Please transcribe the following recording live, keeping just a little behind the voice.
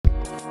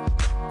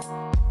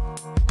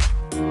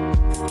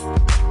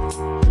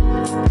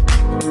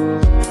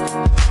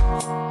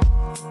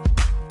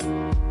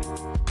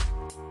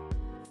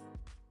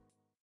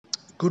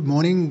Good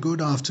morning,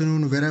 good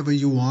afternoon, wherever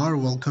you are.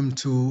 Welcome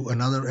to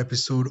another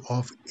episode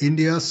of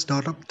India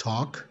Startup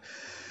Talk.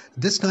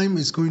 This time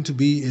is going to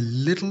be a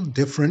little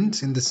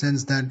different in the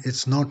sense that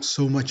it's not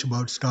so much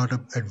about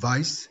startup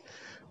advice,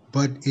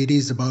 but it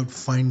is about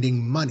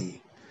finding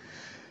money,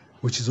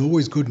 which is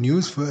always good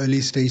news for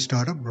early stage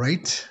startup,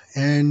 right?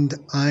 And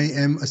I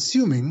am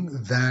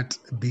assuming that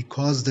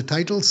because the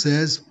title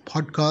says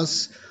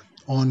podcasts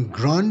on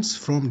grants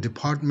from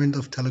Department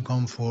of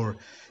Telecom for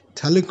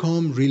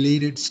telecom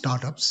related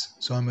startups,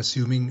 so I'm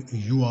assuming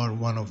you are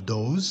one of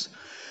those.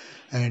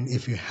 And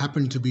if you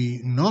happen to be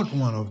not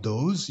one of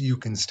those, you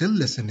can still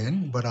listen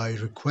in, but I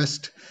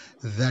request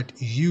that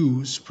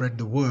you spread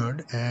the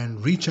word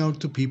and reach out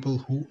to people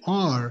who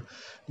are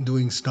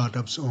doing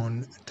startups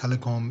on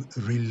telecom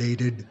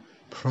related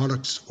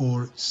products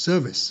or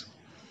service.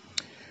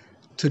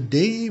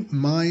 Today,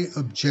 my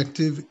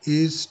objective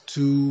is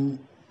to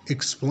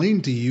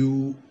explain to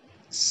you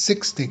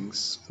six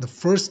things. The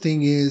first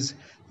thing is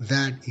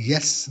that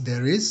yes,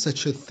 there is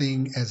such a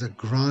thing as a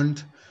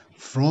grant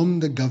from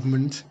the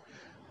government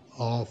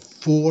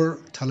for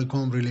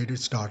telecom related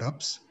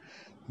startups,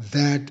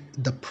 that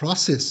the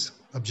process,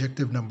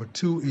 objective number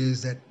two,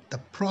 is that the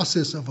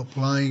process of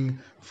applying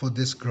for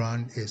this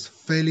grant is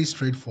fairly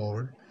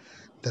straightforward.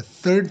 The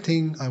third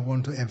thing I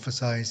want to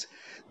emphasize,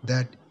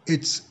 that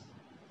it's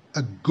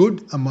a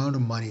good amount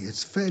of money,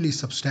 it's fairly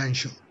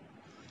substantial.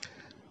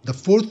 The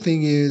fourth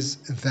thing is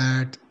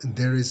that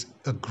there is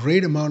a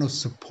great amount of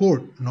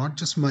support, not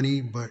just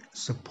money, but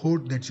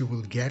support that you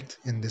will get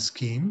in this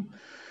scheme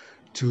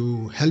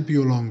to help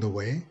you along the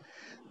way.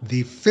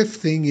 The fifth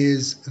thing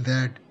is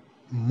that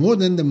more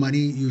than the money,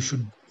 you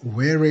should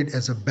wear it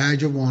as a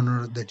badge of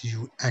honor that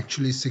you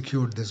actually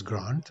secured this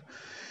grant.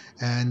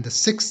 And the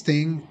sixth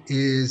thing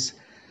is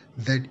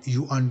that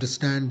you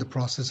understand the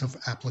process of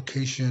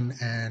application,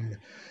 and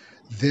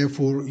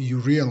therefore you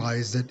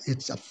realize that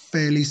it's a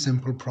fairly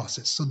simple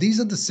process. So these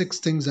are the six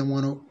things I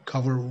want to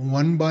cover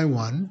one by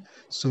one.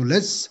 So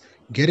let's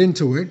get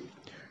into it.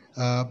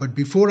 But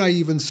before I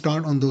even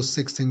start on those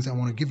six things, I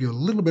want to give you a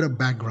little bit of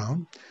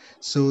background.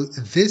 So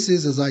this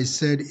is, as I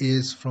said,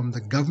 is from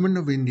the Government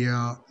of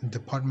India,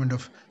 Department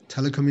of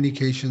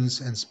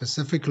Telecommunications, and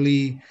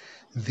specifically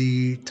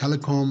the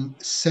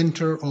Telecom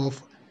Center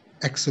of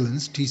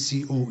Excellence,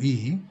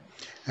 TCOE.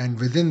 And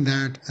within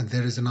that,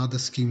 there is another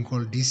scheme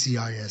called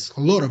DCIS, a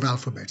lot of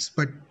alphabets.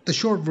 But the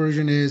short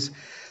version is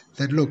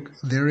that, look,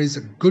 there is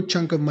a good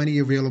chunk of money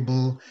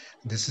available.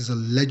 This is a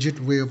legit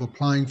way of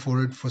applying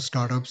for it for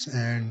startups.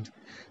 And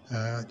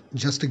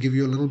just to give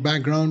you a little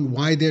background,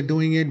 why they're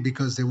doing it,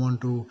 because they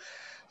want to,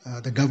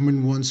 the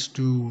government wants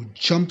to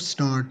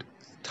jumpstart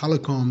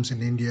telecoms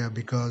in India,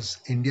 because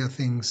India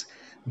thinks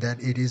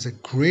that it is a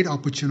great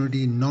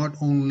opportunity not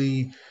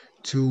only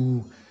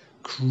to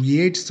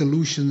create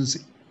solutions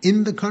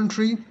in the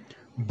country,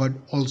 but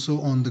also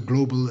on the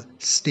global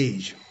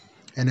stage.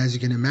 And as you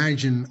can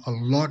imagine, a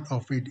lot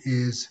of it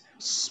is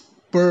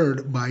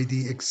spurred by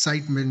the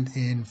excitement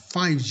in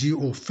 5G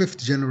or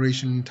fifth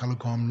generation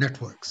telecom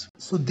networks.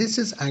 So, this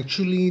is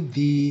actually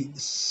the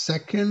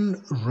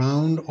second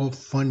round of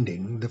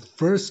funding. The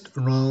first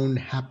round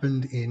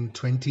happened in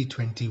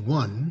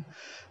 2021.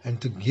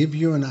 And to give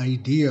you an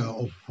idea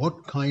of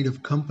what kind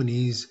of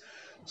companies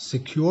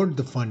secured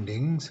the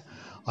fundings,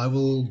 I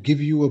will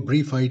give you a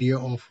brief idea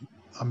of,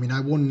 I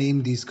won't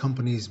name these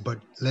companies,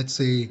 but let's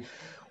say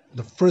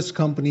the first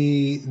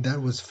company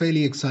that was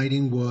fairly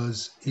exciting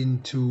was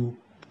into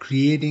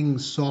creating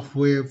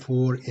software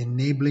for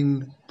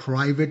enabling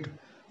private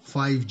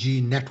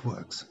 5G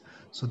networks.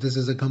 So this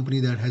is a company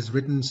that has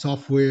written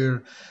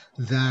software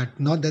that,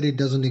 not that it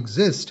doesn't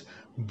exist,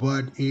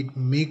 but it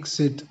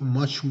makes it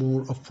much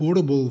more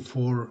affordable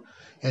for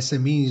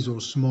SMEs or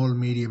small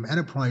medium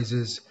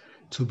enterprises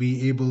to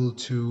be able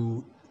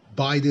to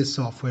buy this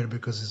software,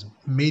 because it's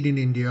made in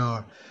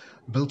India,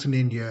 built in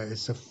India.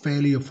 It's a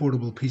fairly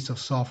affordable piece of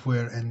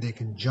software, and they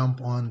can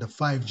jump on the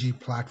 5G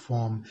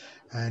platform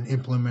and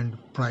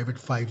implement private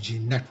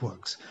 5G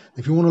networks.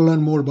 If you want to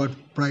learn more about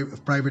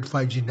private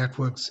 5G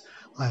networks,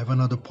 I have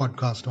another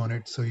podcast on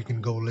it, so you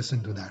can go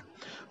listen to that.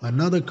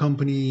 Another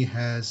company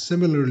has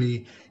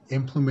similarly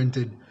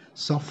implemented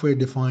software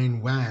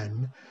defined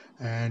WAN,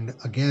 and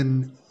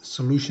again,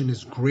 solution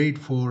is great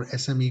for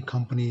SME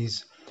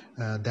companies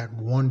that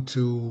want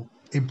to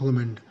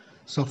implement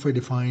software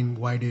defined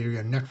wide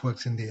area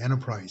networks in the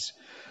enterprise.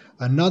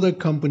 Another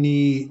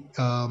company,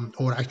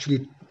 or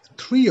actually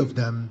three of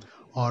them,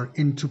 are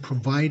into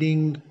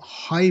providing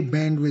high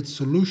bandwidth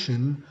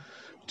solution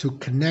to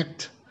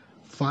connect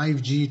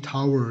 5G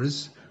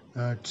towers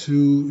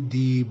to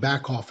the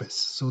back office.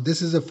 So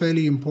this is a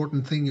fairly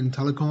important thing in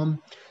telecom.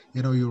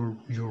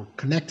 You're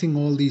connecting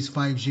all these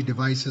 5G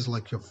devices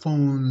like your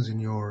phones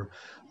and your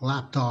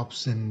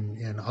laptops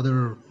and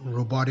other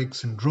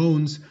robotics and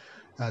drones.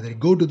 They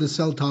go to the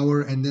cell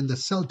tower, and then the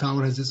cell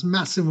tower has this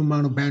massive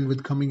amount of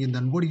bandwidth coming in.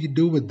 Then what do you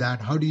do with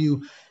that? How do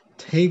you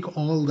take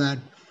all that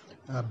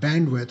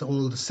bandwidth,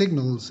 all the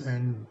signals,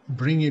 and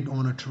bring it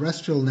on a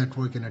terrestrial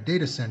network in a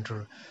data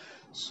center?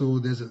 So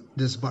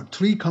there's about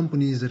three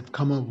companies that have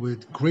come up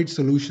with great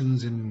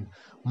solutions in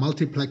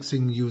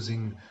multiplexing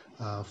using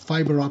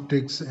fiber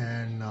optics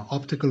and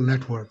optical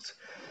networks.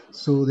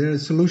 So there are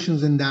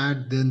solutions in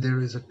that. Then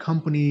there is a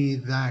company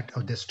that,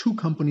 or there's two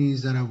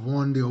companies that have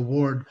won the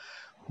award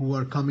who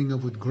are coming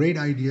up with great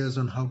ideas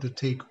on how to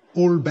take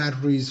old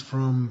batteries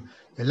from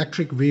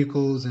electric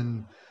vehicles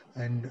and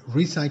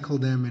recycle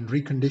them and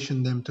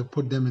recondition them to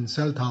put them in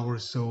cell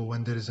towers. So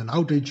when there is an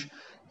outage,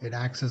 it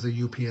acts as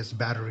a UPS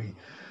battery.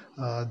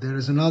 There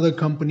is another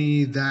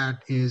company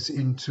that is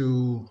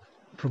into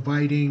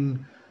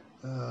providing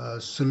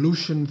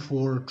solution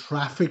for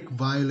traffic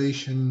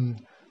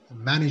violation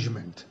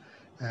management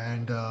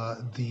and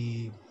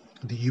the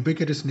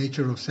ubiquitous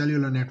nature of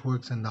cellular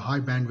networks and the high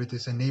bandwidth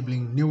is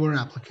enabling newer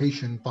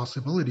application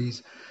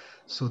possibilities.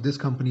 So this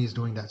company is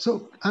doing that.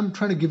 So I'm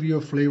trying to give you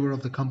a flavor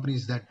of the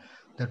companies that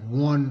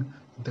won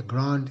the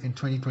grant in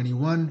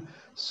 2021.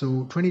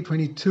 So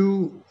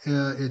 2022,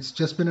 it's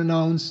just been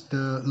announced.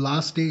 The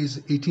last day is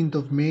 18th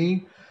of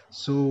May.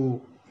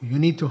 So you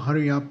need to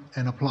hurry up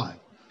and apply.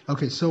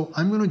 Okay, so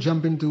I'm going to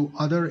jump into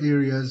other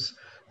areas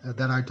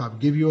that I thought,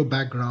 give you a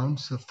background.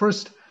 So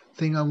first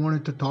thing I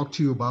wanted to talk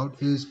to you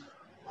about is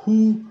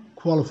who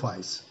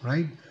qualifies,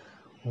 right?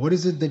 What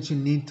is it that you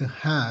need to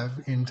have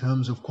in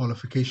terms of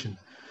qualification?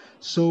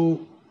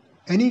 So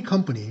any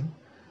company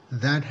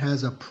that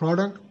has a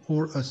product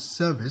or a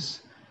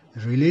service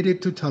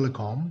related to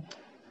telecom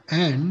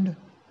and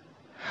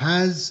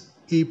has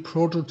a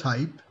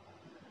prototype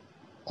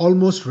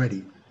almost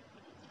ready.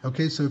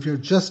 Okay, so if you're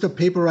just a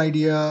paper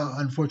idea,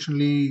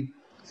 unfortunately,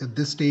 at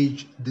this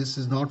stage, this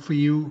is not for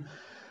you.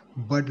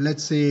 But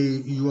let's say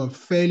you are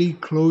fairly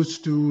close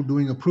to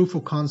doing a proof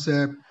of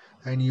concept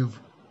and you've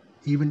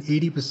even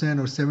 80%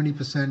 or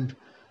 70%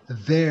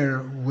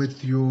 there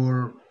with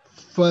your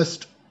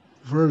first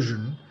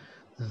version,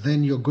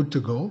 then you're good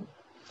to go.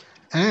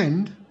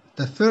 And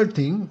the third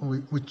thing,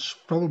 which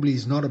probably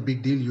is not a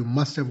big deal, you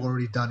must have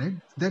already done it,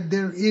 that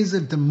there is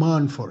a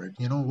demand for it.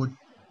 You know, what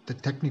the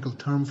technical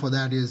term for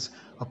that is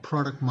a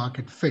product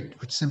market fit,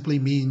 which simply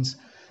means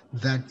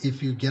that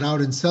if you get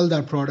out and sell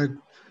that product,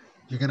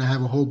 you're going to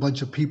have a whole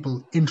bunch of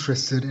people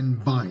interested in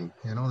buying.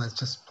 You know, that's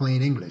just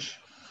plain English.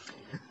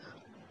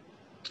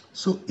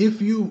 So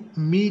if you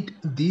meet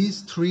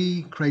these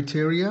three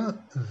criteria,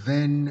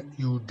 then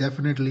you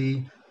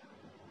definitely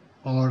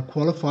are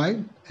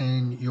qualified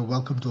and you're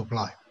welcome to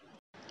apply.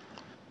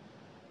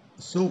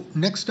 So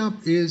next up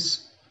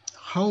is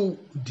how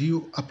do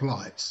you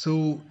apply?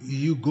 So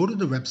you go to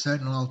the website,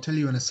 and I'll tell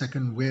you in a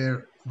second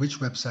which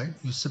website.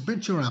 You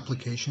submit your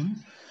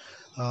application.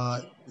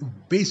 Uh,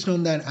 Based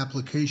on that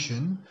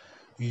application,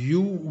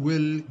 you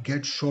will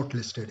get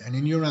shortlisted, and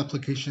in your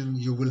application,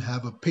 you will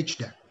have a pitch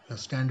deck, a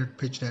standard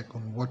pitch deck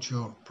on what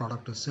your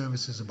product or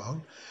service is about.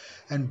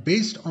 And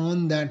based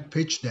on that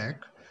pitch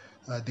deck,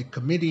 the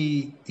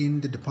committee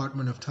in the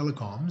Department of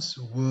Telecoms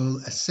will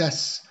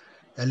assess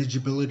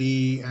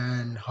eligibility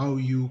and how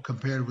you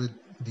compare with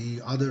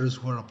the others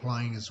who are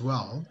applying as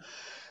well.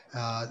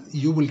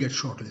 You will get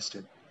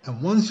shortlisted. And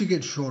once you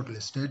get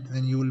shortlisted,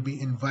 then you will be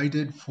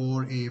invited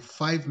for a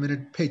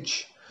 5-minute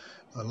pitch,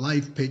 a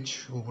live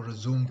pitch over a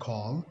Zoom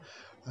call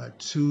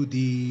to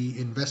the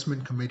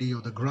investment committee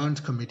or the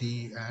grant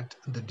committee at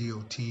the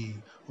DOT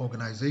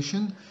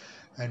organization.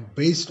 And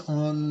based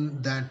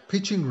on that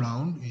pitching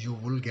round, you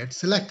will get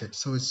selected.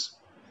 So it's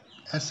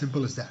as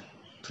simple as that.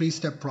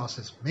 3-step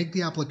process. Make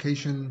the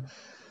application,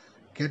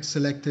 get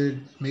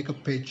selected, make a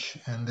pitch,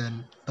 and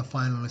then the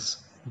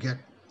finalists get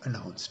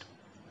announced.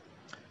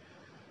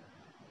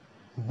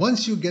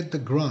 Once you get the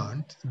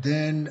grant,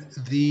 then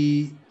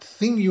the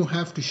thing you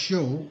have to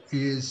show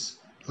is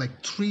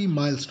like 3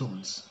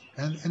 milestones.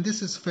 And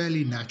this is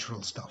fairly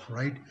natural stuff,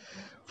 right?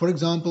 For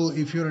example,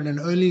 if you're in an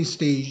early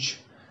stage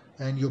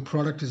and your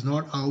product is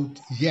not out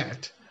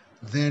yet,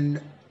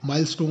 then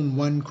milestone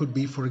 1 could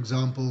be, for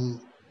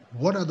example,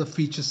 what are the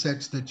feature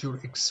sets that you're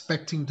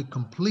expecting to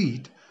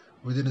complete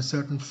within a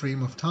certain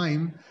frame of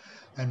time?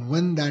 And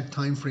when that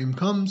time frame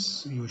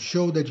comes, you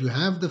show that you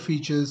have the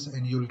features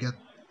and you'll get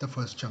the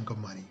first chunk of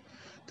money.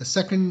 The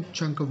second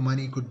chunk of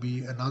money could be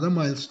another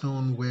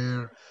milestone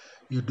where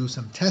you do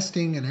some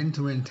testing and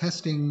end-to-end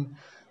testing,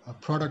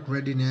 product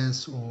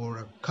readiness or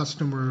a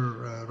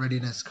customer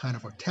readiness kind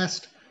of a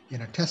test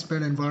in a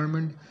testbed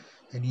environment,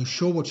 and you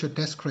show what your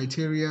test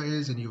criteria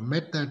is and you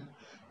met that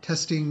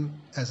testing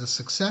as a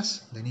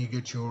success, then you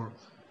get your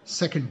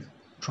second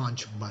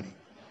tranche of money.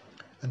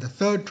 And the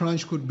third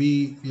tranche could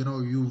be,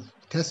 you've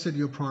tested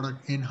your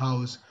product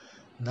in-house.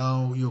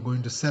 Now you're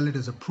going to sell it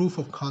as a proof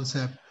of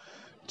concept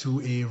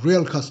to a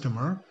real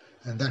customer,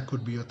 and that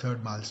could be your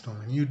third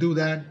milestone. And you do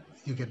that,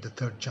 you get the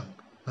third chunk.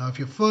 Now, if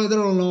you're further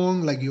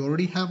along, like you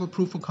already have a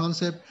proof of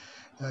concept,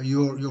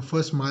 your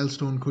first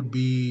milestone could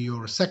be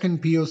your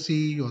second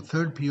POC, your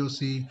third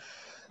POC.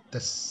 The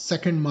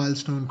second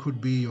milestone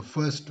could be your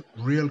first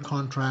real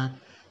contract,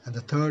 and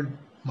the third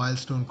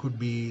milestone could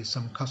be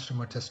some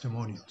customer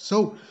testimonial.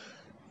 So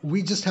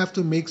we just have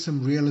to make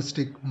some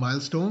realistic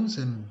milestones,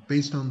 and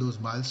based on those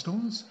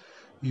milestones,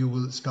 you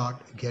will start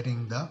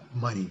getting the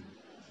money.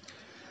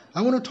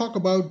 I want to talk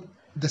about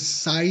the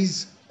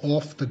size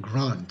of the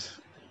grant.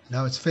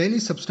 Now, it's fairly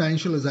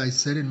substantial, as I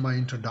said in my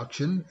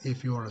introduction.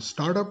 If you are a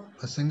startup,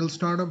 a single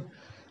startup,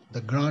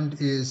 the grant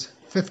is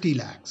 50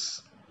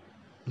 lakhs.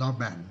 Not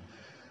bad.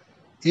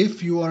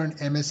 If you are an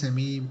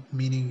MSME,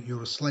 meaning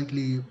you're a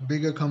slightly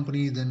bigger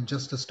company than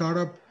just a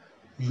startup,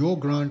 your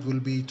grant will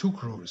be 2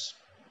 crores.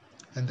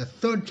 And the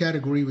third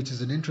category, which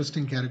is an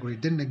interesting category,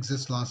 didn't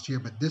exist last year,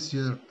 but this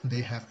year they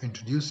have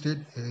introduced it,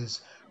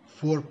 is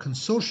for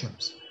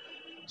consortiums.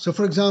 So,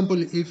 for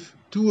example, if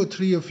two or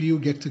three of you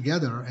get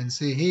together and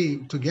say, hey,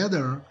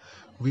 together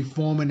we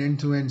form an end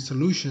to end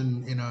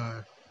solution in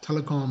a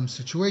telecom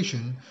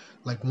situation,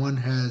 like one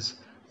has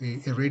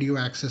a radio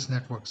access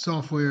network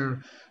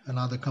software,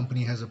 another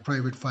company has a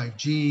private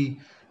 5G,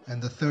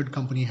 and the third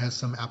company has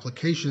some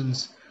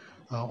applications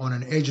on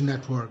an edge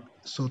network.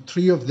 So,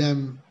 three of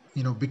them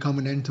become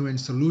an end-to-end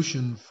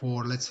solution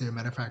for, let's say, a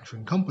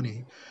manufacturing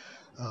company.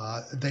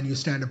 Then you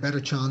stand a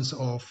better chance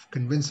of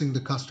convincing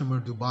the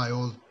customer to buy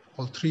all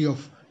three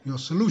of your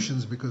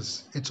solutions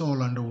because it's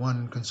all under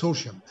one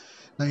consortium.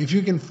 Now, if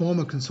you can form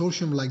a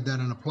consortium like that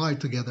and apply it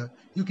together,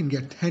 you can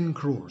get 10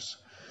 crores.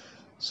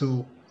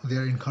 So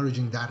they're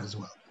encouraging that as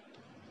well.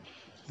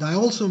 Now, I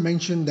also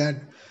mentioned that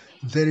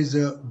there is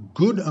a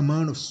good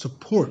amount of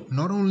support,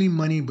 not only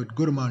money, but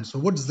good amount. So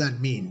what does that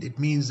mean? It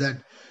means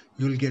that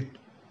you'll get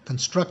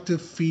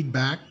constructive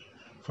feedback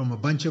from a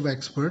bunch of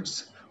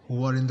experts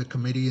who are in the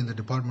committee in the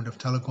Department of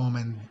Telecom,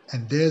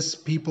 and there's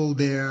people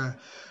there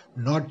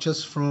not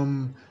just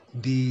from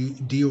the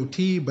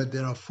DOT, but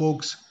there are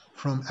folks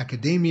from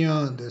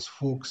academia, there's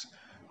folks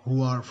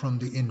who are from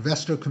the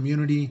investor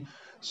community.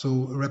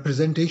 So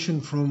representation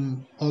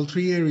from all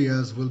three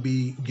areas will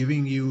be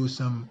giving you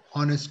some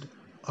honest,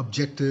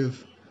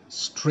 objective,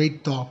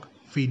 straight talk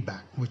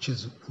feedback, which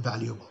is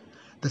valuable.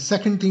 The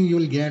second thing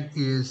you'll get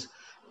is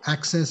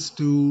access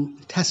to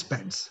test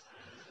beds.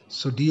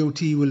 So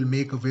DOT will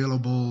make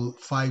available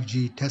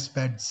 5G test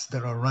beds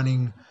that are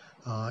running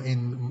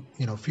in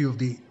a few of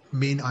the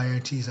main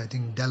IITs. I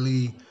think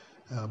Delhi,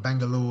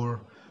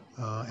 Bangalore,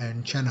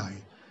 and Chennai,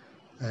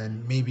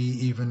 and maybe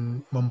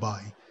even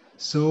Mumbai.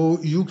 So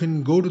you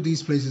can go to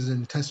these places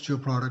and test your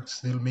products.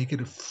 They'll make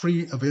it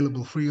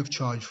available free of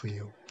charge for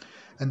you.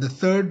 And the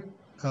third,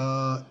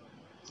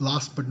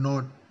 last but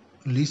not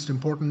least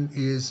important,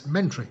 is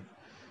mentoring.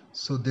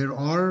 So there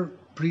are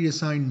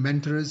pre-assigned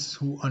mentors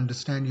who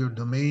understand your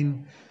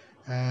domain,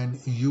 and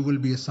you will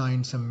be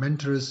assigned some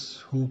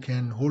mentors who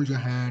can hold your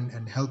hand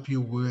and help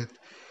you with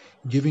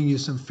giving you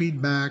some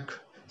feedback,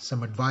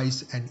 some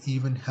advice, and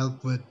even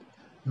help with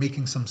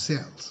making some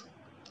sales.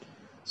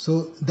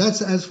 So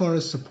that's as far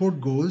as support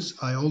goes.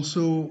 I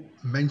also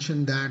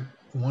mentioned that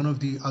one of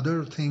the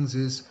other things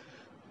is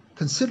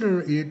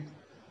consider it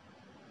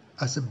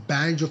as a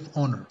badge of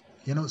honor,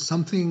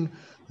 something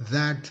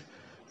that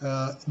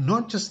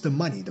not just the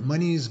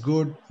money is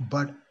good,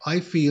 but I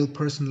feel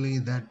personally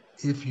that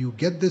if you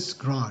get this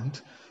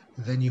grant,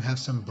 then you have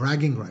some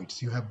bragging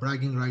rights. You have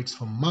bragging rights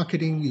for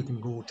marketing. You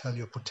can go tell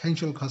your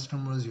potential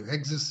customers, your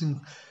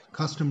existing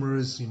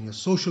customers in your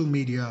social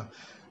media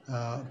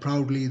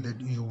proudly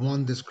that you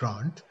won this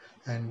grant,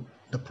 and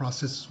the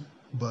process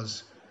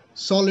was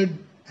solid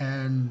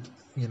and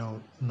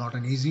not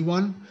an easy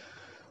one.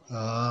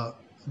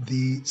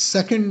 The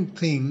second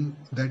thing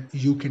that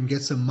you can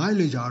get some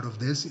mileage out of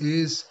this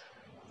is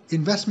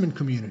investment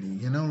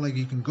community. Like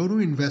you can go to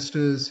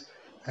investors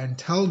and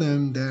tell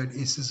them that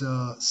this is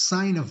a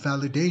sign of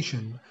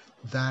validation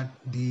that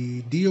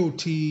the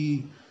DOT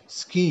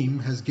scheme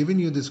has given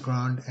you this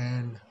grant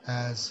and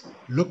has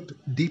looked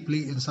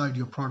deeply inside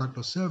your product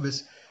or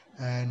service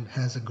and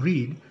has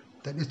agreed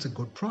that it's a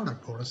good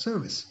product or a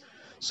service.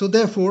 So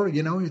therefore,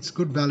 it's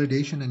good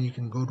validation and you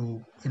can go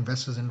to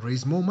investors and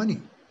raise more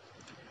money.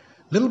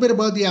 Little bit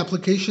about the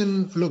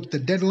application. Look, the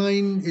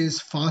deadline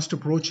is fast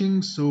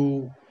approaching,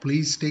 so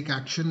please take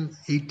action.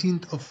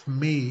 18th of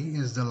May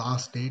is the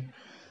last date.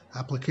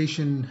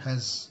 Application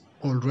has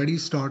already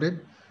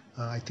started.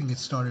 I think it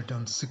started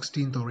on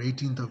 16th or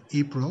 18th of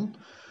April.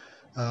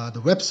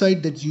 The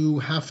website that you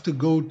have to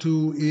go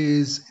to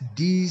is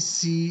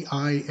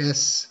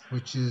DCIS,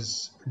 which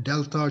is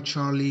Delta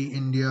Charlie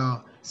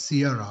India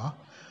Sierra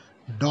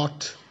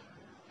dot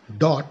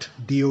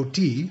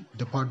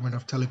Department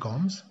of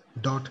Telecoms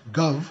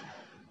 .gov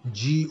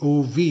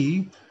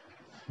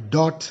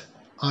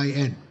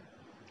 .in.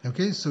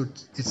 Okay, so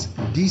it's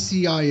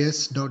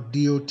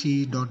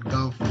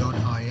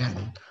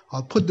dcis.dot.gov.in.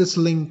 I'll put this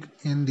link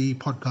in the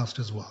podcast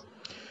as well.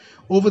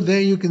 Over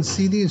there you can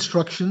see the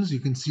instructions, you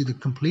can see the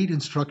complete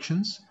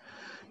instructions.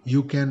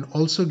 You can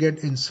also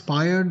get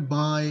inspired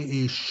by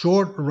a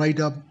short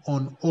write-up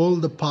on all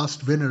the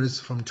past winners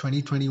from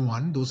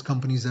 2021, those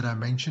companies I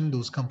mentioned,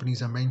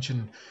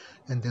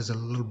 and there's a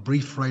little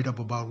brief write-up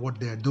about what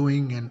they're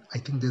doing, and I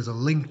think there's a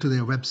link to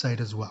their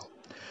website as well.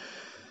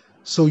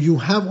 So you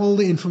have all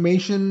the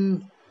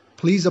information.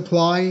 Please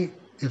apply.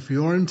 If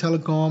you're in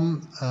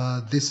telecom,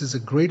 this is a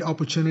great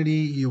opportunity.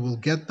 You will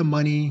get the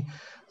money.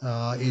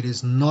 It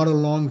is not a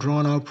long,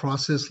 drawn out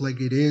process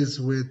like it is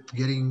with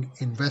getting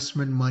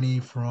investment money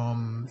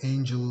from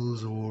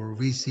angels or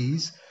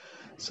VCs.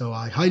 So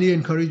I highly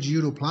encourage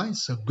you to apply.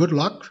 So good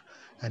luck.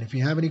 And if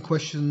you have any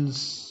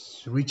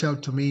questions, reach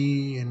out to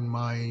me in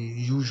my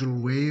usual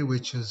way,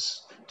 which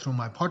is through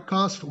my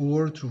podcast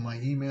or through my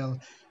email,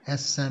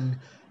 sn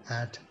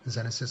at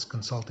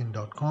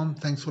zenesisconsulting.com.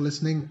 Thanks for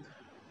listening.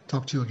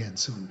 Talk to you again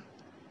soon.